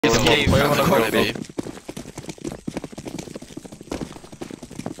cave. Why wanna go B?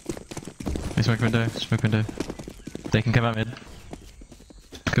 Smoke window, smoke window. They can come out mid.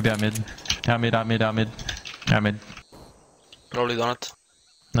 Could be out mid. Out mid, out mid, out mid. Out mid. Probably donut.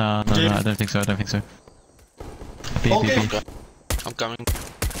 No, I don't think so, I don't think so. B, B, B. Okay. I'm coming.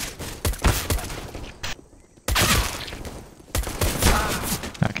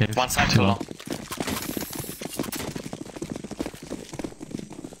 Okay, One side too too long. long.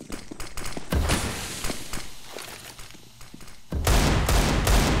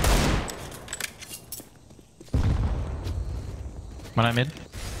 One out mid.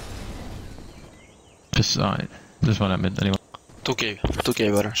 Just one out mid, anyone.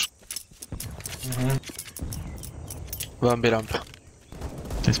 2K orange. One B ramp.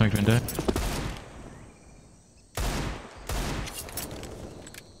 They smoke window.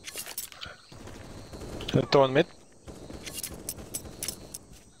 Two on mid.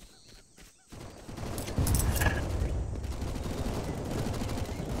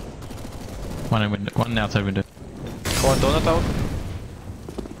 One in window, one outside window. One donut out.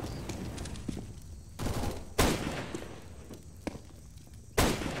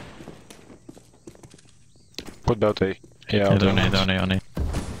 Put out A. Yeah, They're on A, they're on A, on A.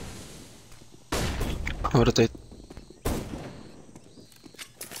 Rotate.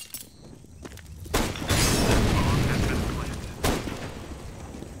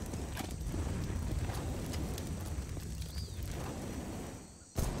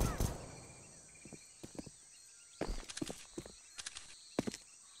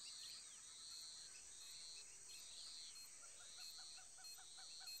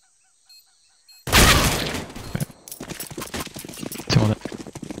 Two on it.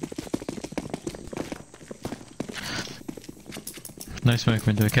 No smoke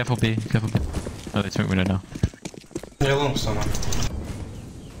window, careful B, careful B. Oh, they smoke window now. Yeah, long someone. I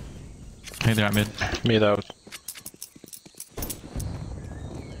think they're out mid. Mid out.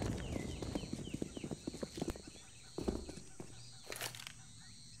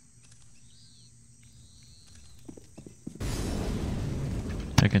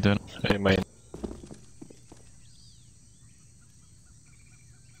 Take it down. A main.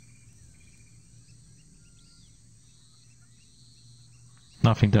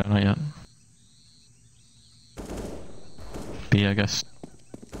 Nothing down, not yet. B, I guess.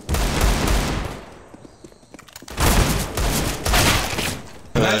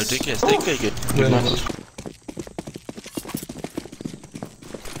 Nice. DK good. Yeah, nice.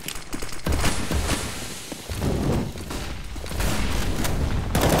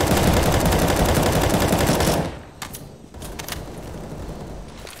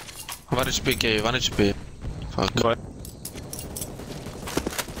 One HP K, 1 HP. Fuck. What?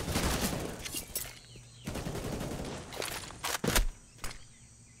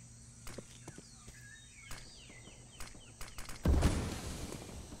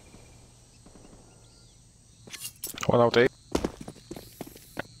 One out A.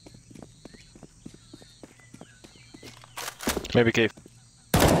 Maybe cave.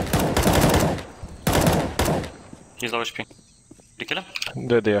 He's low HP. Did you kill him?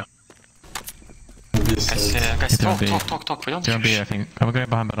 Dead, yeah. Guys, They're on B. talk. We don't They're on B, I think. I'm going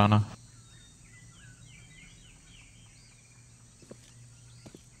behind banana.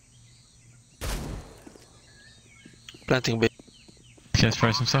 Planting B. Just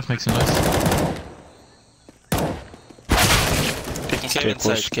throw some stuff, make some noise. Picking Cave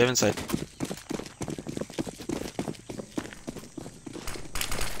side. inside, cave inside.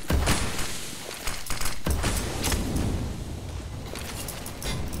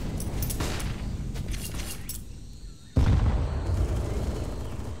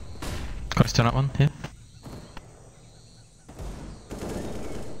 Got to turn up one here.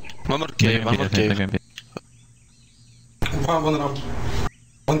 One more cave, one more cave. One ramp.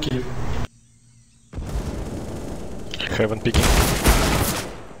 One cave. Heaven picking.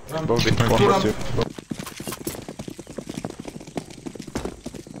 Ramp. Both in Two one ramp. two.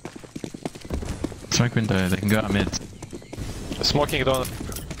 Smoke window, they can go out mid. Smoking donut.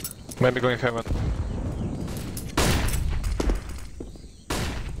 Maybe going heaven.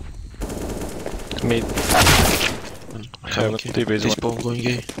 Mid. Heaven. Okay. TB is This one. bomb going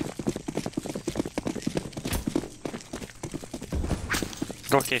A.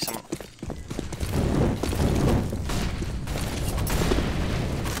 Go K someone.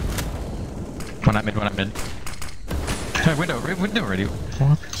 One at mid. Window already.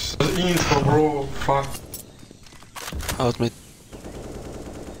 What? Info, bro. Fuck. Out mid.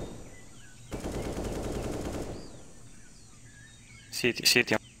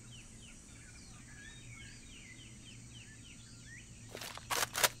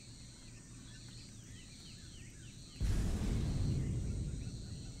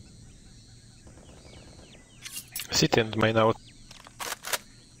 city and main out.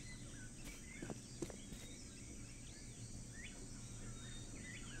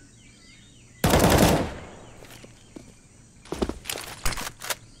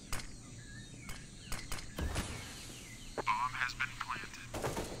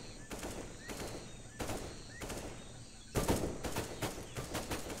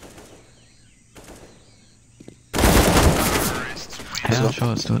 Yeah, sure,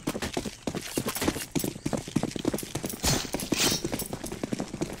 let's do it.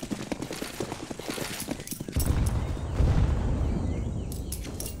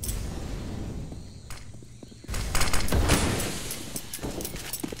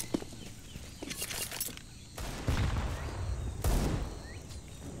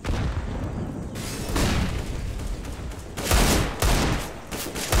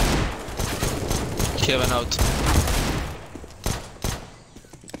 Kevin out.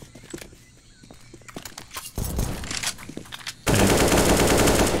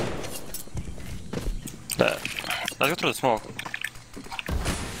 Let's go through the smoke.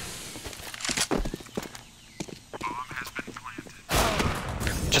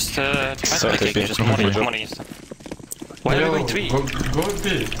 Just try to Sorry, make B. it. Just money against them. Why are we going 3? Go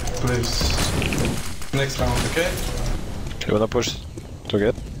B, please. Next round, okay? You wanna push to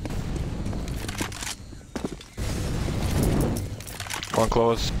get? One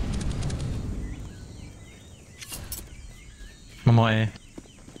close. One more A.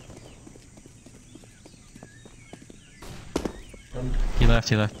 He left.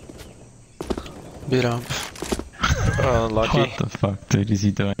 B ramp. Unlucky. What the fuck, dude, is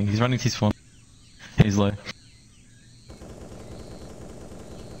he doing? He's running to his phone. He's low.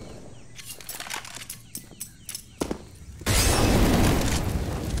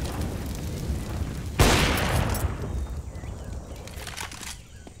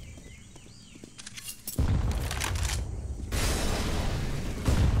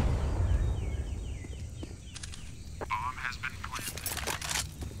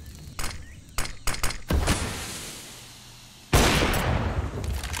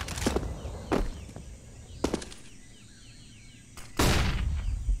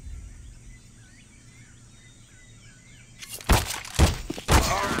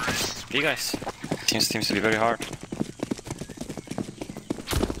 You guys. Seems to be very hard.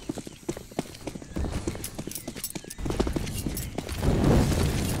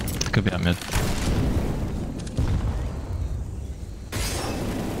 Could be at mid.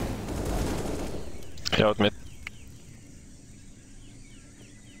 Yeah, out mid.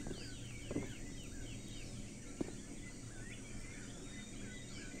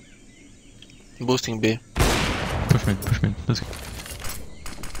 Boosting B. Push mid. Let's go.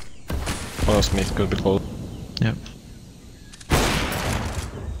 One was mid, could be close. Yep.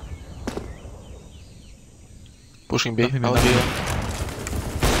 Pushing B. Nothing Out behind.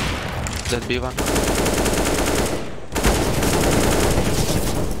 B1. Dead B1.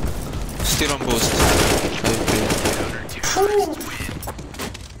 Still on boost.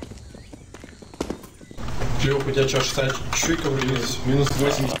 Лёх, у тебя что, считай, чуть врубилась? Минус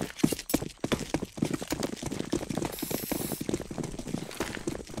 80.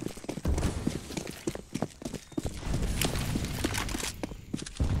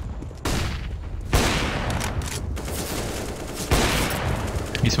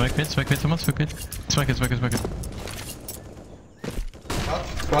 He smoke mid, someone smoke mid. Smoke it.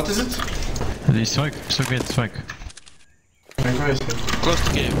 What is it? He smoke mid, smoke. Where is it? Close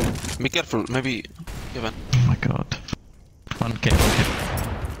to cave. Be careful, maybe Kevin. Oh my god. One cave.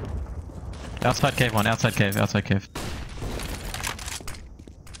 Outside cave.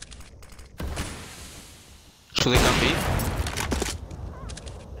 Should they come B?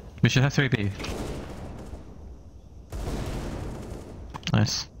 We should have 3B.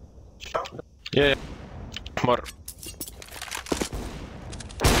 Nice. Yeah. More.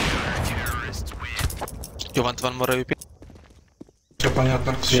 You want one more AWP? Все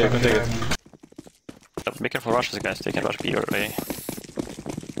понятно. Yeah, can take it. Be careful rushes, guys. They can rush B or A.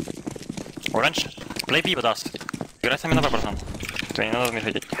 Orange, play B with us. Играй сами на пацан. Тебе не надо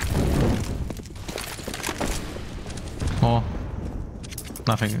мешать. More.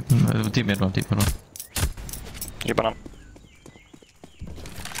 Nothing. Deep mid one. Или банан.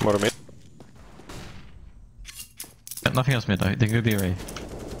 More mid. Nothing else mid though. They could be A.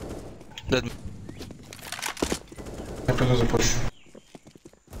 Dead. Я пойду запущу.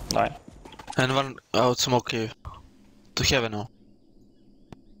 Давай. And one out smoke cave. To heaven now.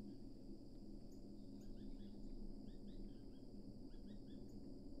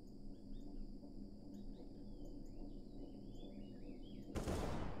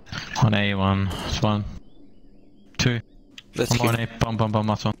 On A1. It's one. Let's One more kill. on A. Bomb,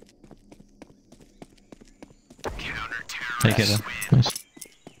 last one. Take it though. Nice.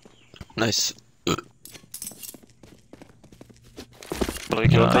 Nice. Blue,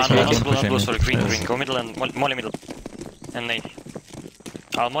 kill. Yeah, Not pushing blue, me. sorry, green, Yes. green. Go middle and molly middle. And nade.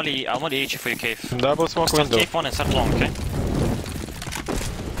 I'll molly HE for your cave. Double smoke Start window. cave one and start long, okay?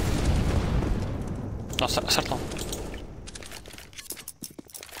 No, start long.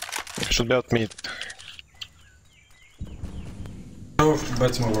 Should be out mid. Go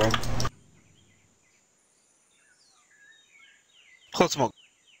bad smoke, bro. Hold smoke.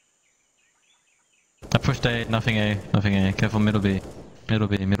 I pushed A, nothing A. Careful, middle B. Middle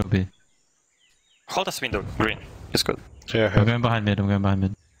B. Hold this window, green. It's good. Yeah, I'm head. going behind mid.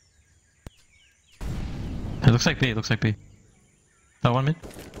 It looks like B. That one mid?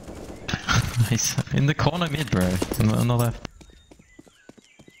 Nice. In the corner mid, bro. On the left.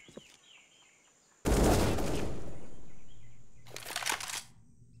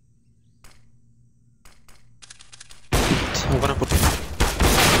 I'm gonna put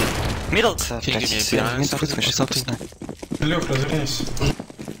Middle! Can you give me a behind or something? Илюх, развернись.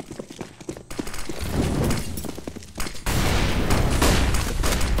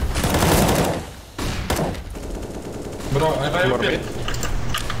 Bro, I buy More you mid.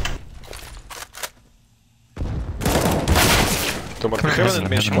 Two more. Correct. Heaven and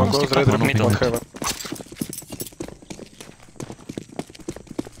mid. Heaven. One goes red, One mid, mid. one heaven.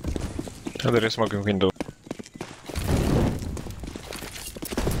 And there is smoking window.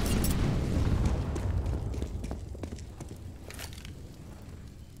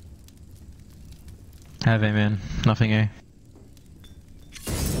 Have A, man. Nothing A.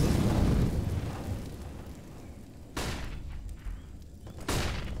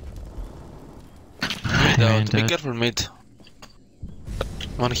 Mid Man, out. Be dead. careful mid.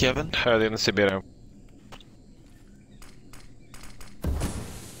 One heaven. I didn't see better.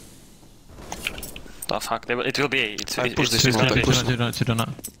 The fuck, it will be A. I push this Two smoke. donut, I push two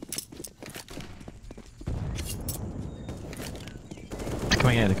donut. They're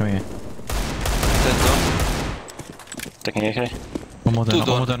coming A. Dead Taking AK. One more Two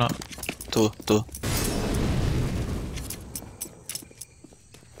donut. donut. Two.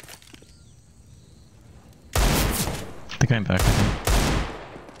 They're going back, I think.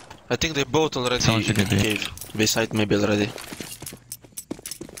 I think they both already Someone should in get B. cave. B-side maybe already.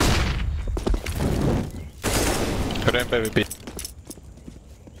 Ramp AWP.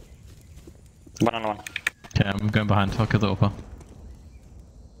 One on one. Okay, I'm going behind. I'll kill the upper.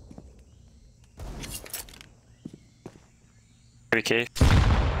 Maybe cave.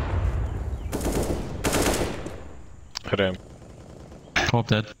 Ramp. Orb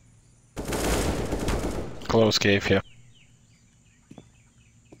dead. Close cave, yeah.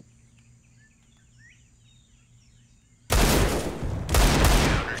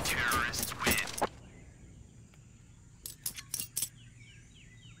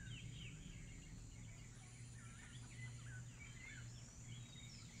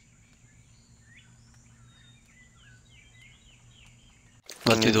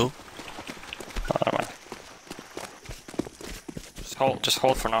 What you do? Oh, never mind. Just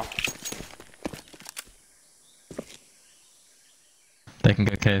hold for now. They can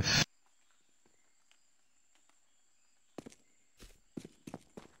go cave.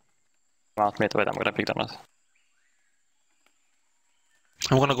 I'm out mid, wait, I'm gonna pick donut.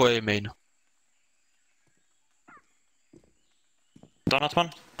 I'm gonna go A main. Donut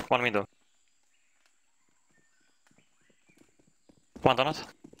one window. One donut.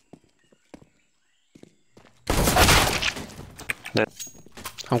 Dead.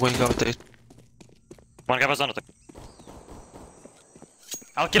 I'm going out A. One guy was donut.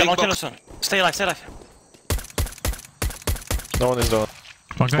 I'll kill him box. soon. Stay alive. No one is down.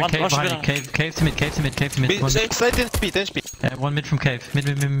 One going One cave should be behind you. Cave to mid. B, One, say, Side 10 speed, 10 speed. one mid from cave. Mid.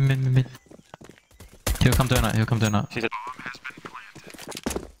 He'll come donut. He's dead.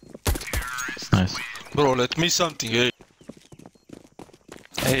 Nice. bro, let me something, eh?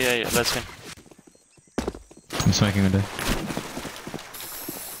 Hey, let's win. I'm smoking window.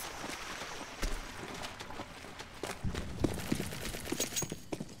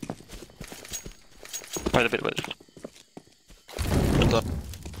 Wait a bit. Hold up.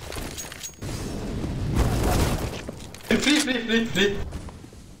 Free.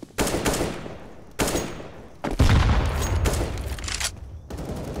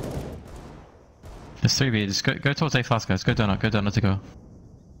 There's 3B. Just go towards A fast, guys. Go donut to go.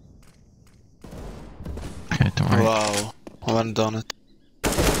 Okay, don't worry. Wow. One donut.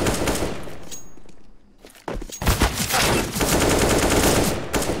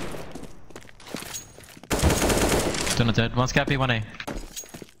 Donut dead. One scappy, one A.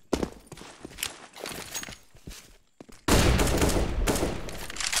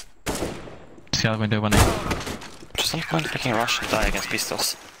 Scout window, one A. Just don't go and freaking rush and die against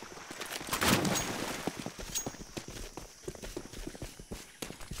pistols.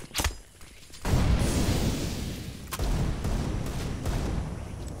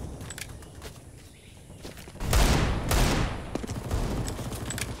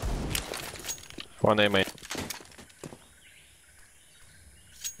 One A main.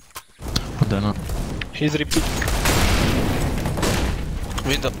 Donut. He's repeat.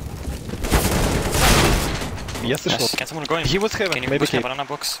 Window. Yes, it's Yes, can someone go in? He was heaven, Can you maybe push my cave. banana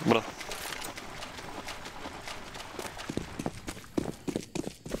box, bro?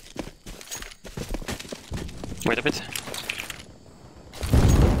 Wait a bit.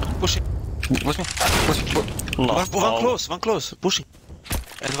 Pushing. Push me. Push me. No. One close. Pushing.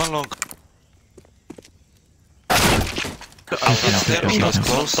 And one long. There, he was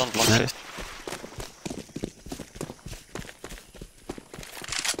close. Don't block this.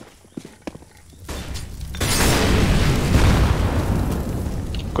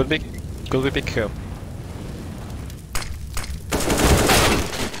 Could be big heaven.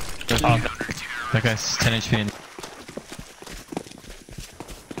 That guy's 10 HP in.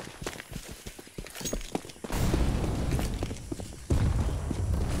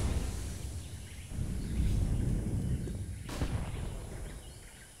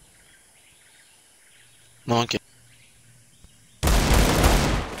 Monkey.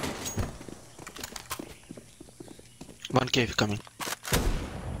 One cave coming.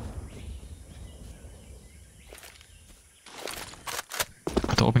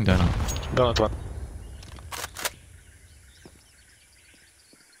 Got the opening down. Donut one.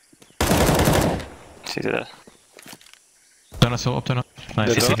 CT there. Donut so up, donut.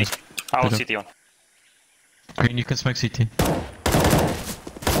 Nice. The CT. I will Good. CT on. Green, you can smoke CT.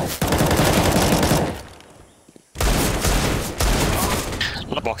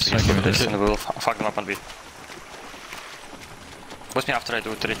 The box Thank you, this Ilya. and we'll fuck them up on B. Push me after I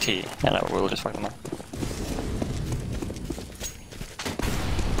do 3T and I will just fuck them up.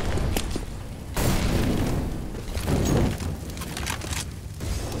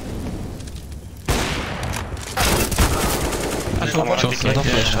 Short flank.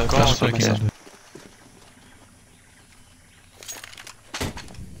 Yeah, Flash go flank. out,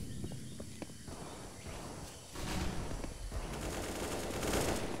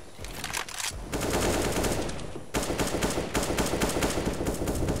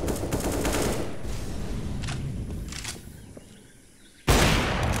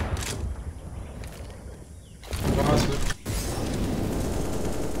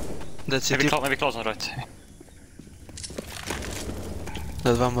 That's Maybe, it. maybe close on right.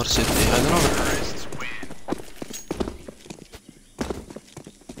 That one more city. I don't know.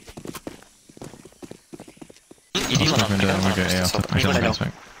 Иди Smoke window, I'm gonna go A просто. after. I can't go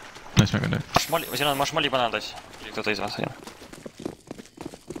smoke. No smoke window. Можешь молли банан дать? Или кто-то из вас один?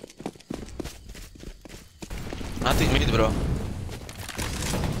 Nothing mid, bro.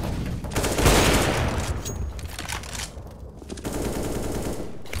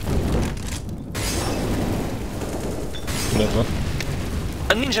 Dead one.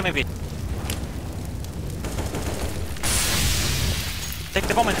 A ninja maybe. Take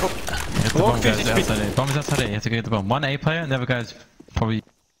the bomb and go. Hit the bomb, guys. Outside A. Bomb is outside A. You have to go get the bomb. One A player, and the other guy's probably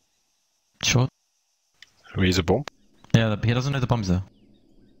short. Raise a bomb. Yeah, he doesn't know the bomb's there.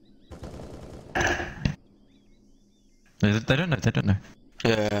 They don't know. They don't know.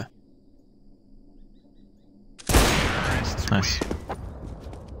 Yeah. Nice.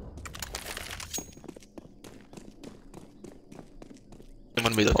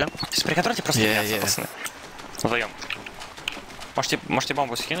 One mid, okay? Приконтрольте просто Yeah, меня, yeah. пацаны. Вдвоем. Можете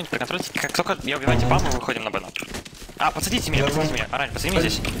бомбу скинуть, приконтрольте. Как только я убиваете бомбу, мы выходим на Б. А, подсадите меня. Орань, посади меня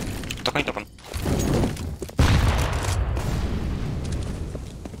здесь. Только не топом.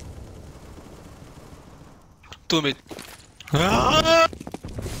 Two mid.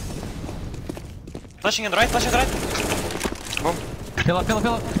 Flashing and right. Boom. Fill up.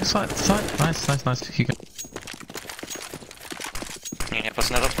 Side. Nice. He got... Не,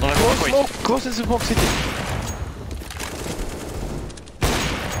 просто надо выходить. Close is the bomb city.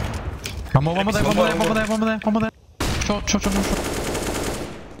 One more there. Short.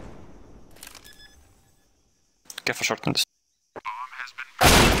 Careful short on this.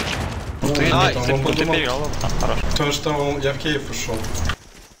 Nice. Ты перевел. Хорош. Потому что я в Киев ушел.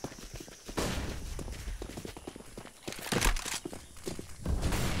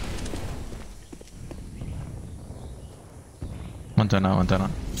 One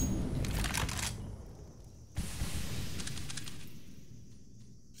down.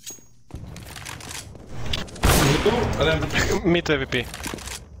 Two ramp. Mid AWP.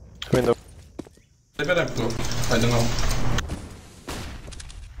 Window. Maybe ramp two. I don't know.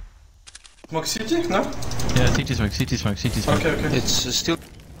 Smoke city? No? Yeah, CT smoke, CT smoke, CT smoke. Okay, okay. It's still...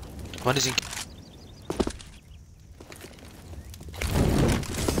 One is in...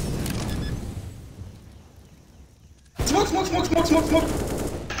 Smoke.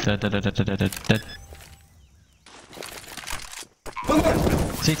 Dead. One more.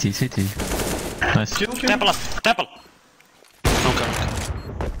 CT. Nice. Kill. Temple last. Temple. No coming.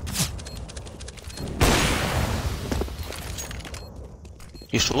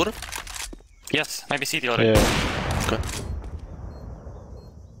 You sure? Yes, maybe CT already. Yeah. Okay.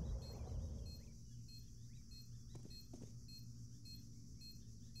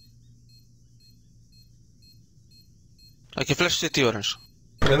 I can flash city orange.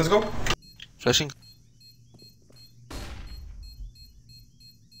 Okay, let's go. Flashing.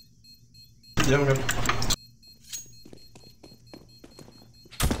 Yeah, okay.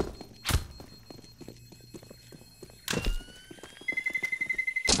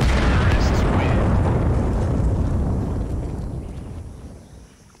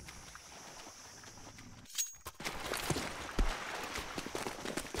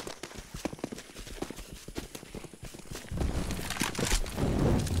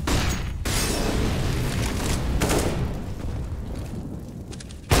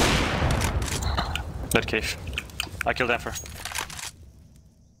 Dead cave. I killed Emperor.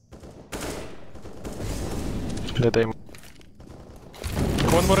 Dead aim.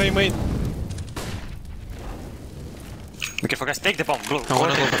 One more aim main. Be careful guys, take the bomb, blue. I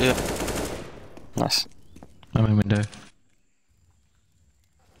wanna go, yeah. Nice. I'm in window.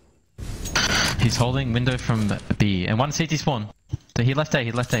 He's holding window from B. And one CT spawn. He left A,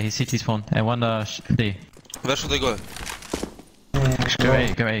 he's CT spawn. And one D. Where should I go? Go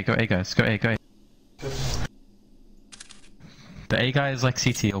A guys, go A. The A guy is like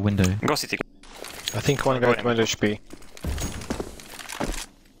CT or window. Go CT. I think one guy at 1 HP.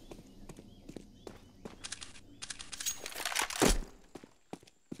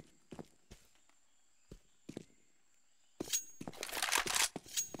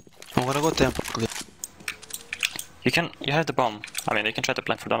 I'm gonna go temple. You have the bomb. I mean, you can try to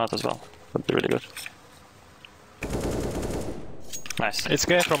plant for donut as well. Would be really good. Nice. It's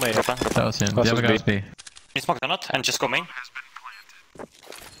guy from A. Go plan. That was him. Plus The other is guy was B. You smoke donut and just go main.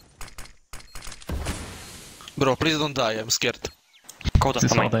 Bro, please don't die, I'm scared. Go down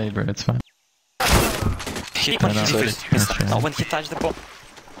It's to all main. day, bro, it's fine. He I know, defused. that's true. No, when he touched the bomb.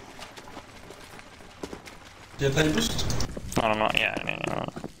 Do you have any boost? No. Yeah, no.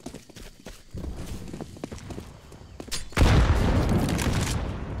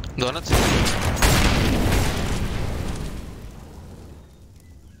 Donuts?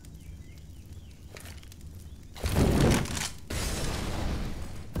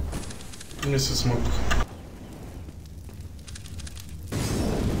 Miss a smoke.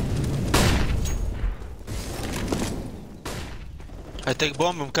 I take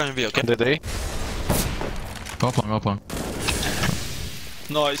bomb, I'm coming B, okay? Dead A. Go long.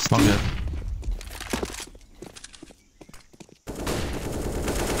 Nice. Long dead.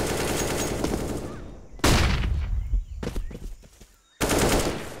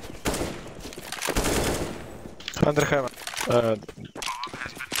 Under heaven.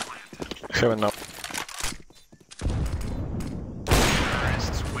 Heaven now.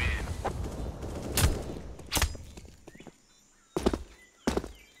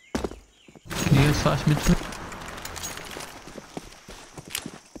 Can you guys flash mid?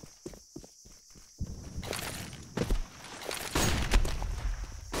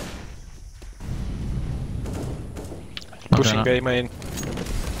 Pushing A main.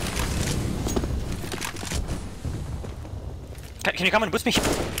 Can you come and boost me?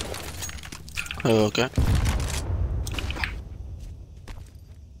 Okay.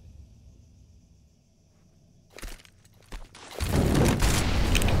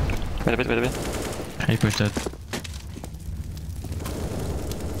 Wait a bit. He pushed it.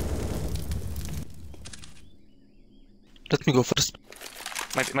 Let me go first.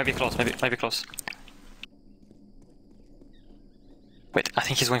 Might be close. Wait, I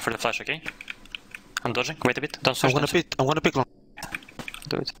think he's going for the flash, okay? I'm dodging. Wait a bit. Don't switch. I'm gonna pick long.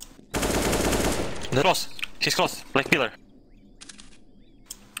 Do it. Close. He's close. Like pillar.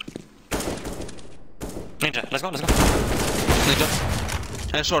 Ninja, let's go. Ninja.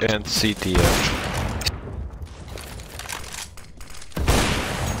 And short. And CT.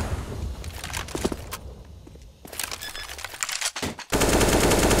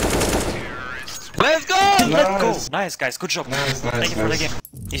 Let's go! Let's go! Nice, guys, good job. Nice. Thank you for the game.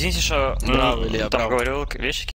 Извините, что Браво, Илья, там браво. говорил вещи